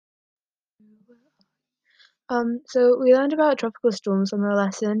So we learned about tropical storms on our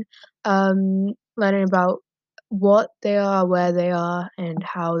lesson, learning about what they are, where they are, and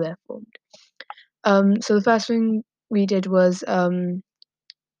how they're formed. So the first thing we did was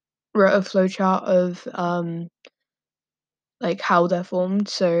wrote a flowchart of like how they're formed.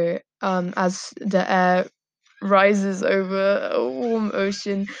 So as the air rises over a warm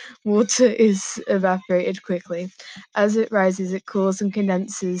ocean, water is evaporated quickly. As it rises, it cools and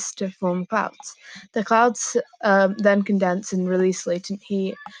condenses to form clouds. The clouds then condense and release latent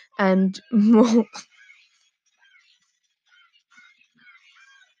heat and more.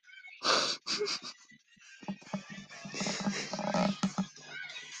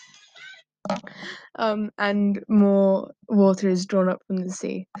 And more water is drawn up from the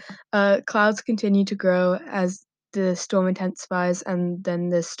sea. Clouds continue to grow as the storm intensifies, and then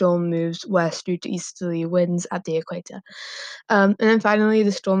the storm moves west due to easterly winds at the equator. And then finally,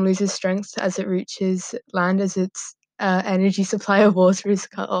 the storm loses strength as it reaches land, as its energy supply of water is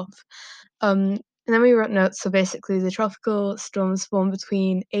cut off. Um, and then we wrote notes. So basically, the tropical storms form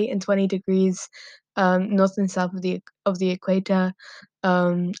between 8 and 20 degrees north and south of the equator,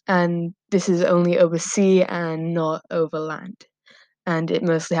 and this is only over sea and not over land. And it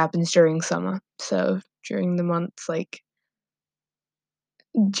mostly happens during summer, so during the months like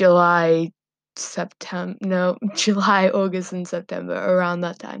July, September, no, July, August, and September, around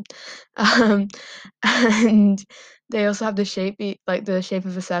that time. Um, and they also have the shape, like the shape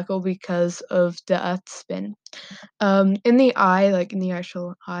of a circle because of the Earth's spin. In the eye, like in the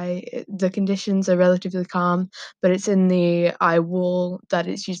actual eye, the conditions are relatively calm, but it's in the eye wall that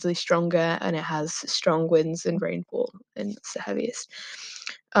it's usually stronger and it has strong winds and rainfall, and it's the heaviest.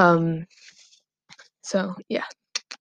 Um, so yeah.